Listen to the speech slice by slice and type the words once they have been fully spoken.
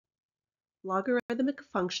Logarithmic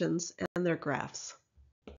functions and their graphs.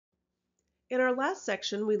 In our last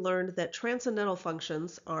section, we learned that transcendental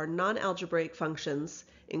functions are non-algebraic functions,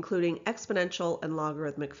 including exponential and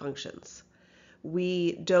logarithmic functions.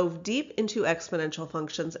 We dove deep into exponential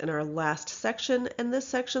functions in our last section, and this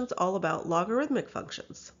section's all about logarithmic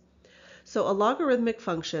functions. So a logarithmic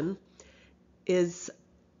function is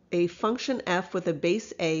a function f with a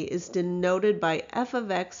base a is denoted by f of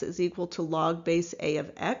x is equal to log base a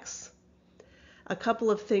of x. A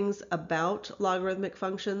couple of things about logarithmic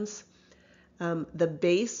functions. The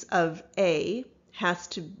base of a has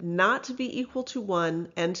to not be equal to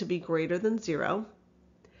 1 and to be greater than 0.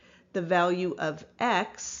 The value of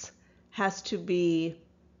x has to be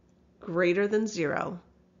greater than 0,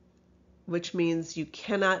 which means you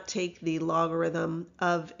cannot take the logarithm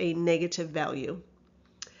of a negative value.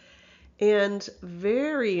 And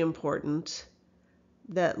very important,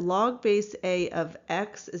 that log base a of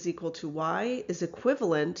x is equal to y is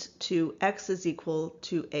equivalent to x is equal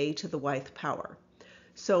to a to the yth power.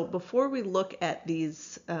 So before we look at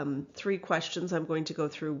these three questions I'm going to go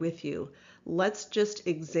through with you, let's just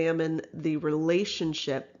examine the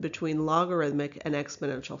relationship between logarithmic and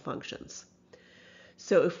exponential functions.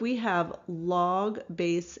 So if we have log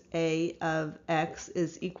base a of x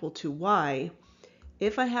is equal to y,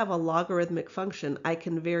 if I have a logarithmic function, I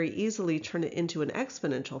can very easily turn it into an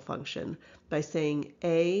exponential function by saying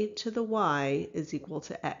a to the y is equal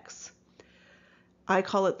to x. I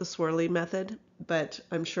call it the swirly method, but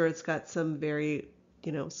I'm sure it's got some very,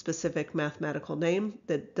 specific mathematical name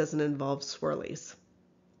that doesn't involve swirlies.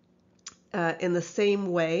 In the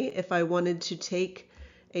same way, if I wanted to take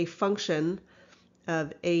a function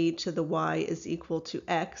of a to the y is equal to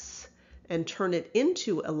x and turn it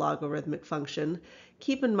into a logarithmic function,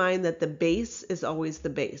 keep in mind that the base is always the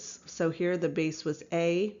base. So here the base was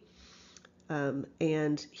a,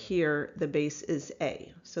 and here the base is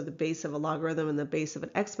a. So the base of a logarithm and the base of an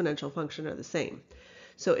exponential function are the same.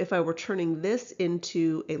 So if I were turning this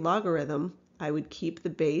into a logarithm, I would keep the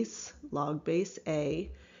base, log base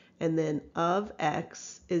a, and then of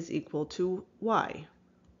x is equal to y.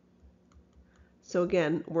 So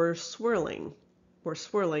again, we're swirling. We're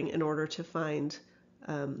swirling in order to find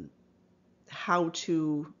how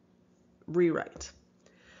to rewrite.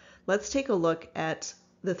 Let's take a look at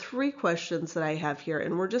the three questions that I have here,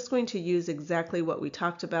 and we're just going to use exactly what we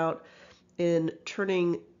talked about in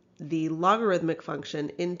turning the logarithmic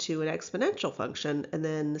function into an exponential function and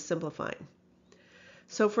then simplifying.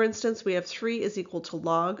 So for instance, we have 3 is equal to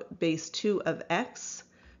log base 2 of x.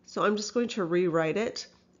 So I'm just going to rewrite it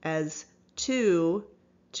as 2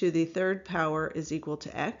 to the third power is equal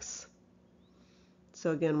to x.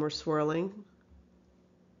 So again, we're swirling.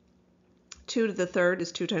 2 to the third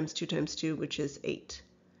is 2 times 2 times 2, which is 8.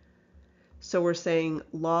 So we're saying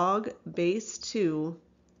log base 2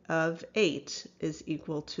 of 8 is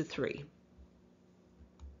equal to 3.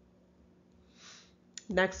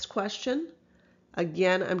 Next question.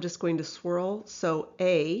 Again, I'm just going to swirl. So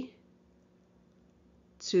a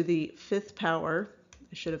to the 5th power,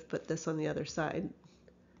 I should have put this on the other side.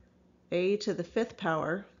 A to the 5th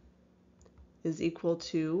power is equal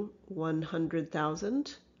to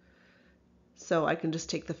 100,000. So I can just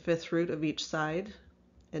take the 5th root of each side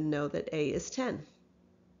and know that a is 10.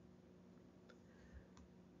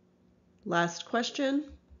 Last question.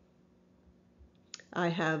 I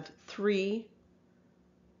have 3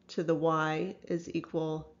 to the y is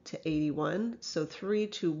equal to 81. So 3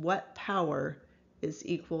 to what power is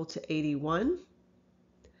equal to 81?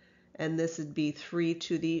 And this would be 3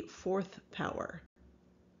 to the 4th power.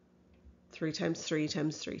 3 times 3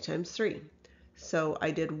 times 3 times 3. So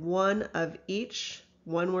I did one of each,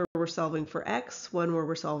 one where we're solving for x, one where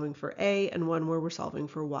we're solving for a, and one where we're solving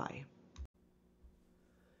for y.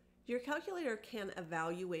 Your calculator can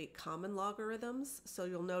evaluate common logarithms, so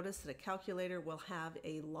you'll notice that a calculator will have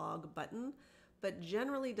a log button, but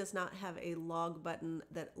generally does not have a log button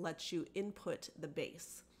that lets you input the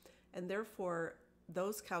base. And therefore,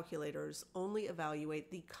 those calculators only evaluate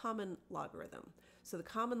the common logarithm. So the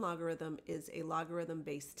common logarithm is a logarithm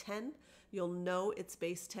base 10. You'll know it's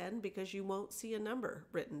base 10 because you won't see a number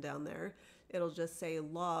written down there. It'll just say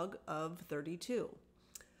log of 32.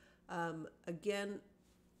 Again,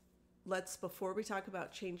 before we talk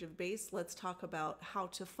about change of base, let's talk about how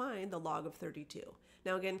to find the log of 32.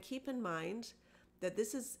 Now again, keep in mind that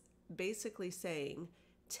this is basically saying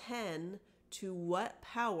 10 to what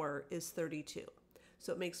power is 32.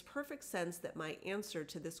 So it makes perfect sense that my answer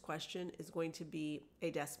to this question is going to be a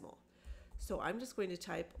decimal. So I'm just going to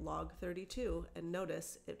type log 32 and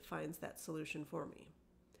notice it finds that solution for me.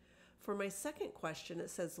 For my second question, it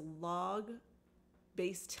says log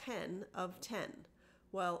base 10 of 10.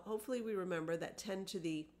 Well, hopefully we remember that 10 to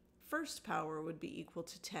the first power would be equal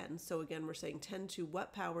to 10. So again, we're saying 10 to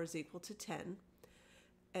what power is equal to 10?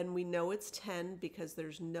 And we know it's 10 because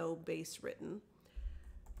there's no base written.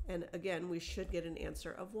 And again, we should get an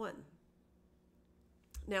answer of 1.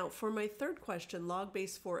 Now, for my third question, log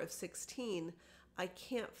base 4 of 16, I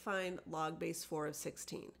can't find log base 4 of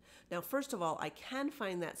 16. Now, first of all, I can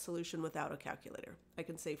find that solution without a calculator. I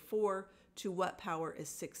can say 4 to what power is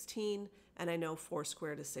 16, and I know 4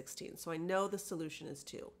 squared is 16. So I know the solution is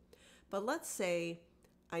 2. But let's say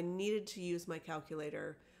I needed to use my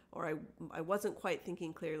calculator, or I wasn't quite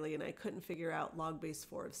thinking clearly and I couldn't figure out log base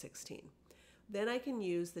 4 of 16. Then I can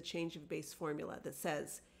use the change of base formula that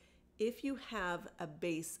says, if you have a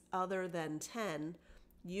base other than 10,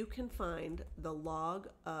 you can find the log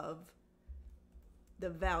of the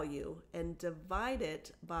value and divide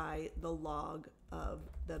it by the log of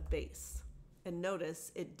the base. And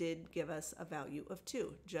notice it did give us a value of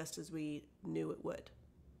 2, just as we knew it would.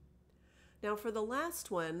 Now for the last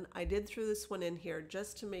one, I did throw this one in here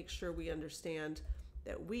just to make sure we understand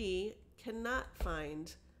that we cannot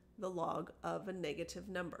find the log of a negative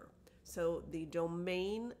number. So the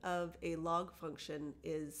domain of a log function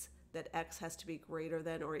is that x has to be greater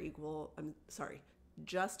than or equal,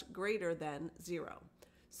 just greater than 0.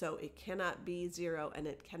 So it cannot be 0 and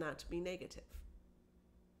it cannot be negative.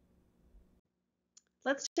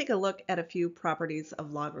 Let's take a look at a few properties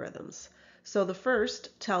of logarithms. So the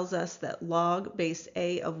first tells us that log base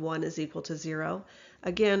a of 1 is equal to 0.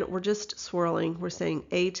 Again, we're just swirling. We're saying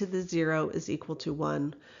a to the 0 is equal to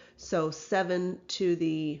 1. So 7 to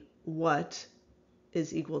the what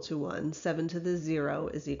is equal to 1. 7 to the 0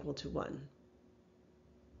 is equal to 1.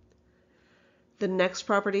 The next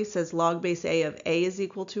property says log base a of a is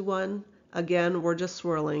equal to 1. Again, we're just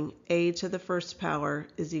swirling. A to the first power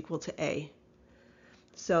is equal to a.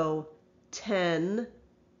 So 10,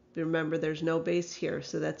 remember there's no base here,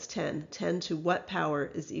 so that's 10. 10 to what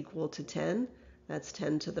power is equal to 10? That's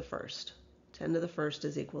 10 to the first. 10 to the first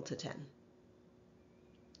is equal to 10.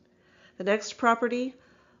 The next property,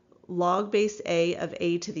 log base a of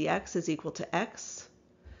a to the x is equal to x.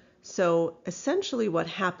 So essentially what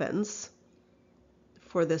happens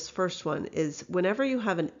for this first one is whenever you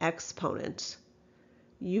have an exponent,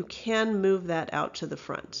 you can move that out to the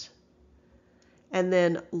front. And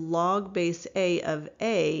then log base a of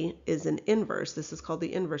a is an inverse. This is called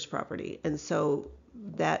the inverse property. And so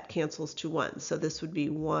that cancels to 1. So this would be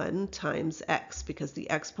 1 times x because the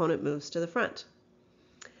exponent moves to the front.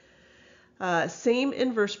 Same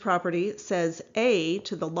inverse property says a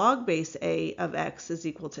to the log base a of x is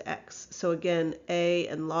equal to x. So again, a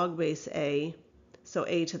and log base a, so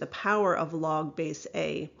a to the power of log base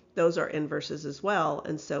a, those are inverses as well.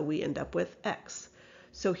 And so we end up with x.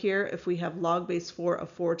 So here, if we have log base 4 of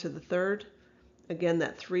 4 to the third, again,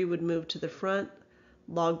 that 3 would move to the front.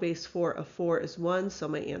 Log base 4 of 4 is 1, so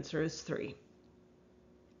my answer is 3.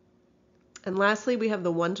 And lastly, we have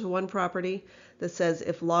the one-to-one property that says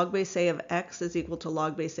if log base a of x is equal to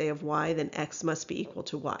log base a of y, then x must be equal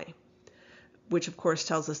to y, which of course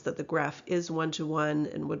tells us that the graph is one-to-one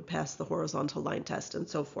and would pass the horizontal line test and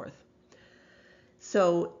so forth.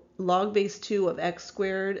 So log base 2 of x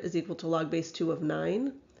squared is equal to log base 2 of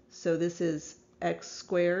 9. So this is x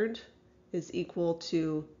squared is equal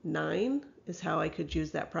to 9 is how I could use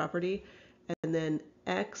that property. And then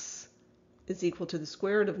x is equal to the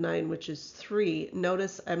square root of 9, which is 3.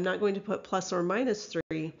 Notice I'm not going to put plus or minus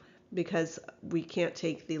 3 because we can't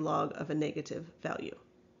take the log of a negative value.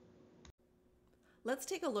 Let's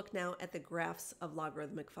take a look now at the graphs of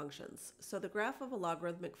logarithmic functions. So the graph of a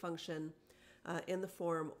logarithmic function in the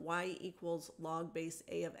form y equals log base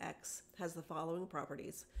a of x has the following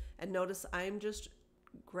properties. And notice I'm just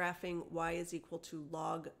graphing y is equal to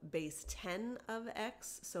log base 10 of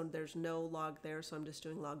x. So there's no log there, so I'm just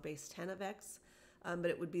doing log base 10 of x.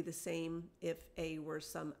 But it would be the same if a were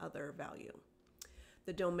some other value.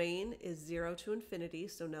 The domain is 0 to infinity,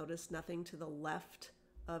 so notice nothing to the left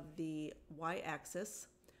of the y-axis.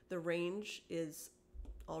 The range is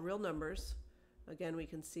all real numbers. Again, we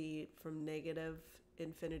can see from negative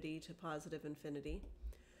infinity to positive infinity.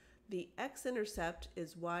 The x-intercept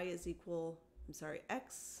is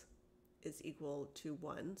x is equal to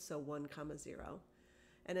 1, so 1 comma 0.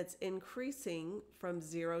 And it's increasing from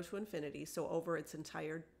 0 to infinity, so over its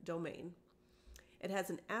entire domain. It has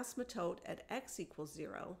an asymptote at x equals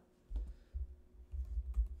 0,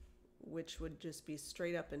 which would just be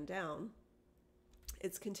straight up and down.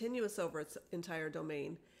 It's continuous over its entire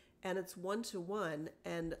domain, and it's one-to-one,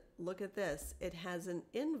 and look at this. It has an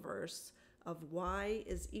inverse of y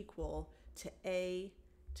is equal to a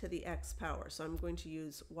to the x power. So I'm going to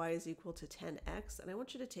use y is equal to 10x, and I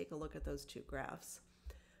want you to take a look at those two graphs.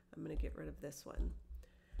 I'm going to get rid of this one.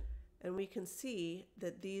 And we can see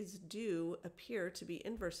that these do appear to be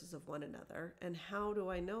inverses of one another. And how do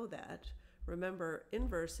I know that? Remember,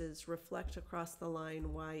 inverses reflect across the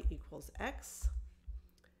line y equals x.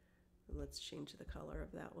 And let's change the color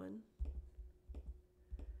of that one.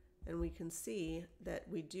 And we can see that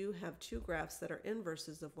we do have two graphs that are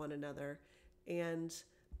inverses of one another. And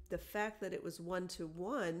the fact that it was 1 to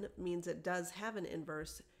 1 means it does have an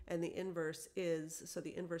inverse, and the inverse is, so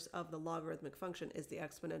the inverse of the logarithmic function is the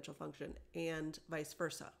exponential function, and vice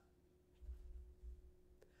versa.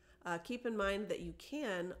 Keep in mind that you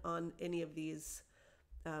can, on any of these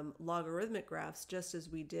logarithmic graphs, just as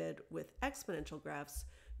we did with exponential graphs,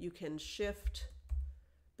 you can shift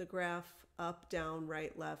the graph up, down,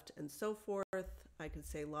 right, left, and so forth. I could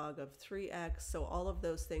say log of 3x, so all of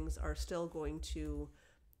those things are still going to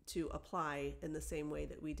apply in the same way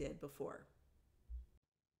that we did before.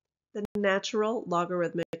 The natural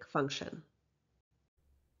logarithmic function.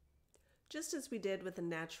 Just as we did with the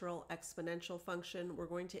natural exponential function, we're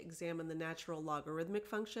going to examine the natural logarithmic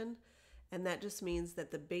function, and that just means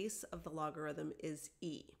that the base of the logarithm is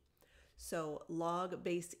e. So log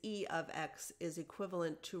base e of x is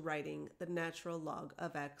equivalent to writing the natural log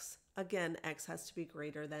of x. Again, x has to be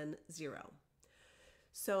greater than 0.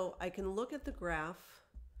 So I can look at the graph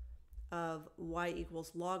of y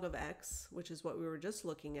equals log of x, which is what we were just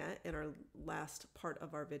looking at in our last part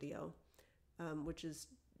of our video, which is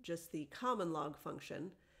just the common log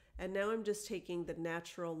function. And now I'm just taking the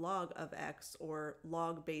natural log of x, or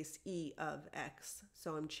log base e of x.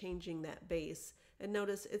 So I'm changing that base. And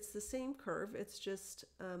notice it's the same curve, it's just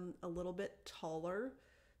a little bit taller.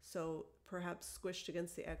 So perhaps squished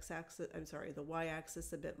against the x-axis, the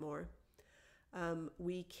y-axis a bit more.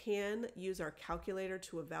 We can use our calculator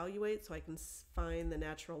to evaluate, so I can find the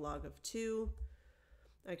natural log of 2.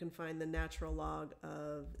 I can find the natural log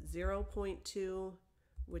of 0.2,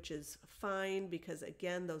 which is fine because,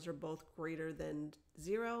 again, those are both greater than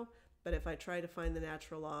 0. But if I try to find the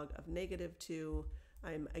natural log of -2,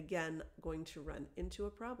 I'm again going to run into a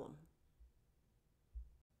problem.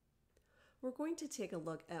 We're going to take a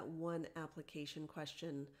look at one application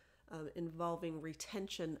question involving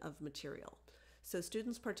retention of material. So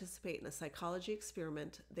students participate in a psychology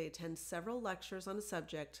experiment. They attend several lectures on a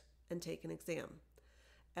subject and take an exam.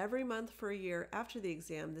 Every month for a year after the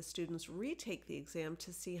exam, the students retake the exam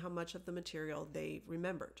to see how much of the material they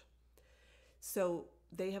remembered. So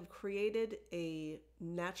they have created a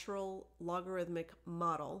natural logarithmic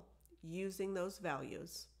model using those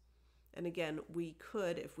values. And again, we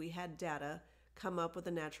could, if we had data, come up with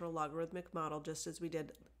a natural logarithmic model just as we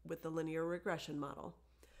did with the linear regression model.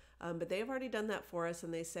 But they have already done that for us,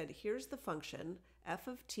 and they said, here's the function, f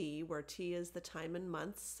of t, where t is the time in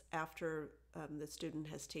months after the student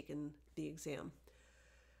has taken the exam,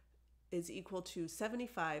 is equal to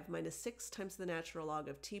 75 minus 6 times the natural log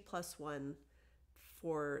of t plus 1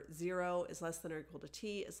 for 0 is less than or equal to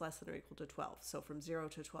t is less than or equal to 12, so from 0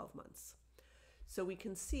 to 12 months. So we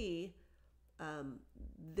can see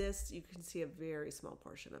you can see a very small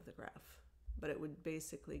portion of the graph, but it would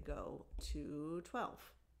basically go to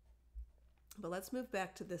 12. But let's move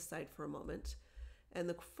back to this side for a moment. And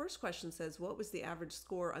the first question says, what was the average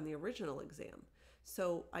score on the original exam?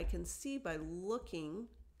 So I can see by looking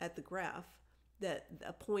at the graph that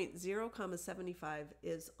a point 0,75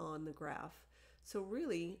 is on the graph. So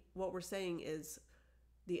really what we're saying is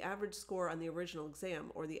the average score on the original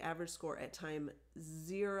exam, or the average score at time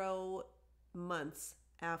 0 months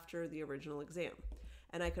after the original exam.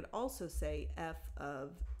 And I could also say f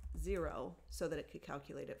of 0 so that it could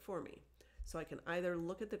calculate it for me. So I can either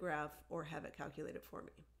look at the graph or have it calculate it for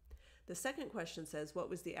me. The second question says, what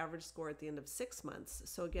was the average score at the end of 6 months?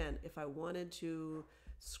 So again, if I wanted to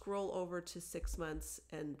scroll over to 6 months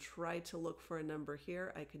and try to look for a number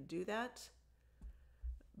here, I could do that.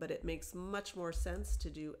 But it makes much more sense to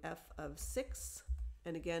do f of 6.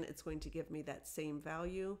 And again, it's going to give me that same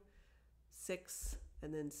value, 6,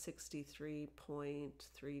 and then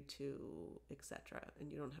 63.32, etc.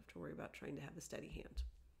 And you don't have to worry about trying to have a steady hand.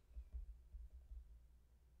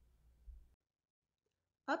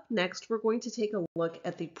 Up next, we're going to take a look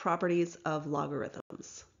at the properties of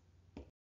logarithms.